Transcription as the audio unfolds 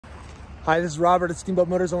Hi, this is Robert at Steamboat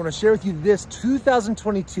Motors. I want to share with you this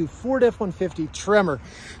 2022 Ford F-150 Tremor.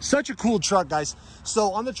 Such a cool truck, guys.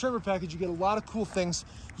 So on the Tremor package, you get a lot of cool things.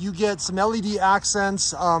 You get some LED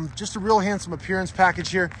accents, just a real handsome appearance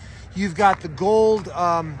package here. You've got the gold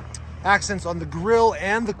accents on the grille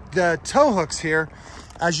and the tow hooks here,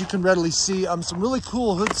 as you can readily see. Some really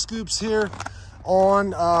cool hood scoops here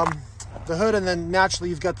on the hood, and then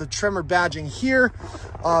naturally you've got the Tremor badging here.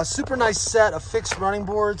 Super nice set of fixed running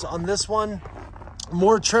boards on this one,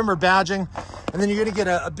 more Tremor badging, and then you're going to get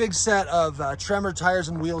a big set of Tremor tires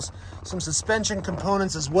and wheels, some suspension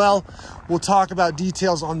components as well. We'll talk about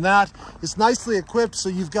details on that. It's nicely equipped, so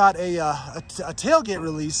you've got a tailgate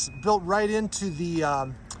release built right into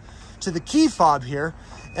the key fob here,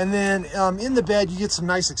 and then in the bed you get some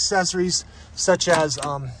nice accessories such as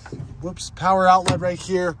power outlet right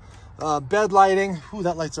here. Bed lighting. Ooh,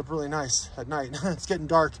 that lights up really nice at night. It's getting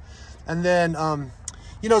dark. And then,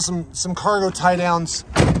 you know, some cargo tie downs,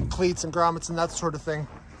 cleats and grommets and that sort of thing.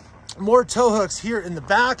 More tow hooks here in the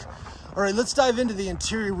back. All right, let's dive into the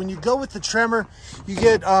interior. When you go with the Tremor, you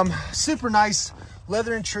get super nice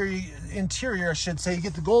leather interior, I should say. You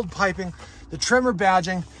get the gold piping, the Tremor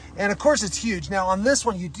badging, and of course it's huge. Now on this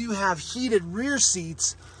one, you do have heated rear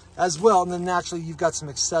seats as well, and then naturally you've got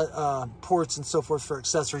some ports and so forth for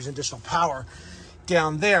accessories and additional power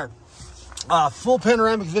down there. Full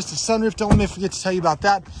panoramic Vista sunroof. Don't let me forget to tell you about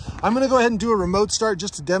that. I'm going to go ahead and do a remote start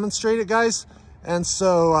just to demonstrate it, guys. And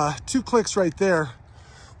so 2 clicks right there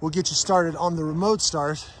will get you started on the remote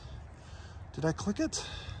start. Did I click it?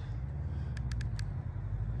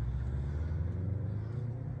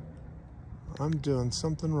 I'm doing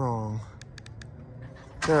something wrong.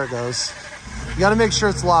 There it goes. You got to make sure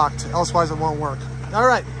it's locked, otherwise it won't work. All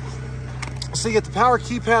right, so you get the power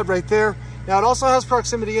keypad right there. Now it also has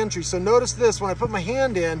proximity entry, so notice this, when I put my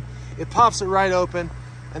hand in, it pops it right open,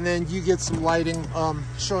 and then you get some lighting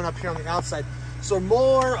showing up here on the outside. So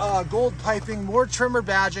more gold piping, more Tremor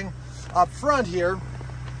badging up front here,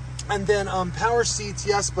 and then power seats,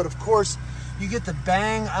 yes, but of course you get the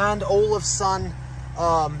Bang & Olufsen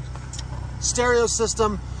stereo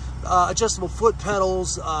system. Adjustable foot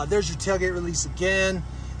pedals. There's your tailgate release again.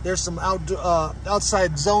 There's some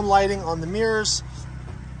outside zone lighting on the mirrors.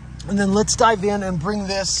 And then let's dive in and bring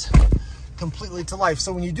this completely to life.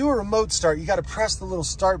 So when you do a remote start, you got to press the little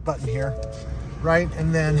start button here, right?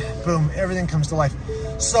 And then boom, everything comes to life.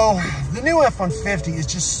 So the new F-150 is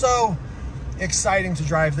just so exciting to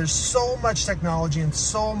drive. There's so much technology and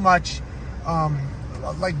so much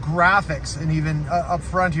like graphics, and even up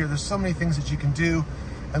front here, there's so many things that you can do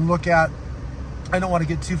and look at. I don't want to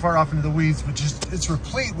get too far off into the weeds, but just it's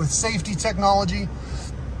replete with safety technology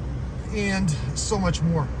and so much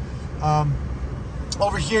more.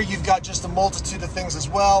 Over here, you've got just a multitude of things as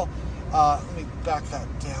well. Let me back that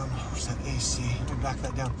down. Where's that AC? Let me back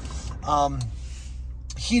that down.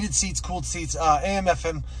 Heated seats, cooled seats, AM,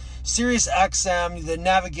 FM, Sirius XM. The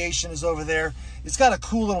navigation is over there. It's got a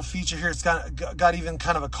cool little feature here. It's got even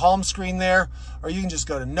kind of a calm screen there, or you can just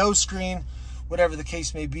go to no screen, whatever the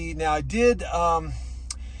case may be. Now, I did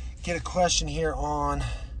get a question here on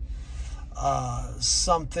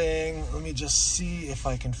something. Let me just see if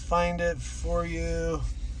I can find it for you.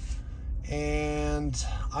 And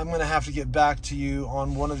I'm going to have to get back to you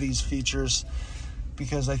on one of these features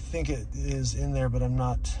because I think it is in there, but I'm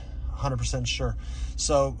not 100% sure.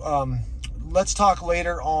 So let's talk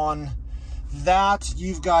later on that.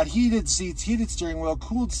 You've got heated seats, heated steering wheel,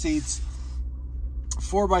 cooled seats,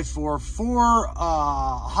 4x4, 4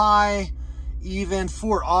 high, even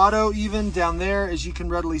 4 auto, even down there, as you can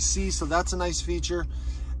readily see. So that's a nice feature.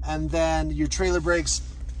 And then your trailer brakes.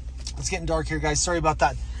 It's getting dark here, guys. Sorry about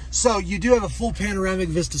that. So you do have a full panoramic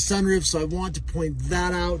Vista sunroof, so I want to point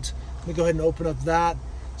that out. Let me go ahead and open up that.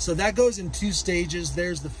 So that goes in 2 stages.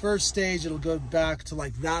 There's the first stage. It'll go back to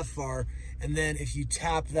like that far. And then if you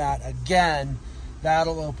tap that again,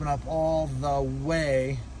 that'll open up all the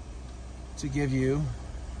way to give you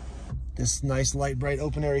this nice light, bright,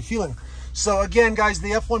 open area feeling. So again, guys,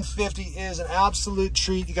 the F-150 is an absolute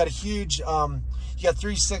treat. You got a huge, you got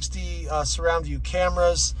 360 surround view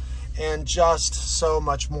cameras and just so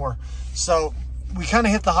much more. So we kind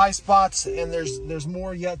of hit the high spots, and there's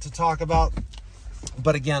more yet to talk about.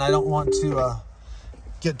 But again, I don't want to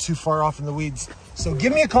get too far off in the weeds. So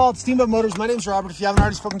give me a call at Steamboat Motors. My name's Robert. If you haven't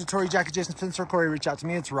already spoken to Tori, Jackie, Jason, Spencer, or Corey, reach out to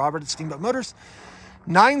me. It's Robert at Steamboat Motors.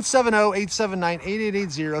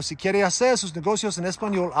 970-879-8880. Si quiere hacer sus negocios en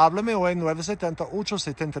español, háblame hoy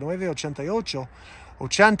 970-879-8880.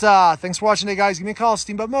 Thanks for watching today, guys. Give me a call,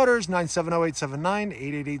 Steamboat Motors,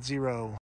 970-879-8880.